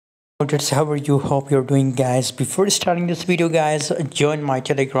How are you? Hope you're doing, guys. Before starting this video, guys, join my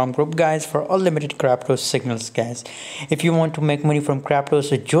Telegram group, guys, for unlimited crypto signals, guys. If you want to make money from crypto,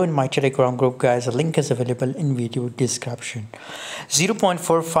 so join my Telegram group, guys. The link is available in video description.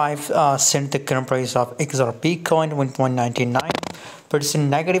 0.45 cent the current price of XRP coin, 1.99%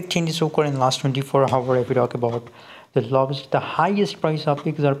 negative changes occurred in last 24 hours. However, if we talk about the lowest, the highest price of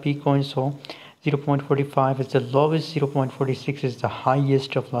XRP coin, so 0.45 is the lowest, 0.46 is the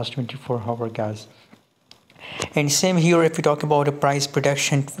highest of last 24 hours, guys. And same here, if we talk about a price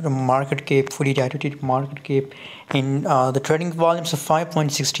prediction for the market cap, fully diluted market cap, in the trading volumes of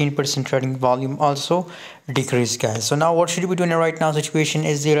 5.16% trading volume also decreased, guys. So now what should we do in the right now situation?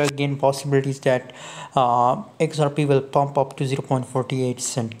 Is there again possibilities that XRP will pump up to 0.48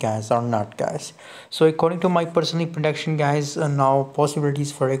 cent, guys, or not, guys? So according to my personal prediction, guys, now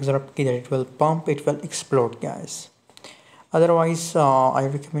possibilities for XRP that it will pump, it will explode, guys. Otherwise, I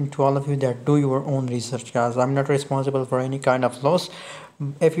recommend to all of you that do your own research, guys. I'm not responsible for any kind of loss.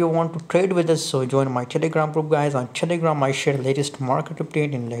 If you want to trade with us, so join my Telegram group, guys. On Telegram, I share latest market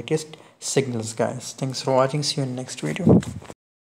update and latest signals, guys. Thanks for watching. See you in the next video.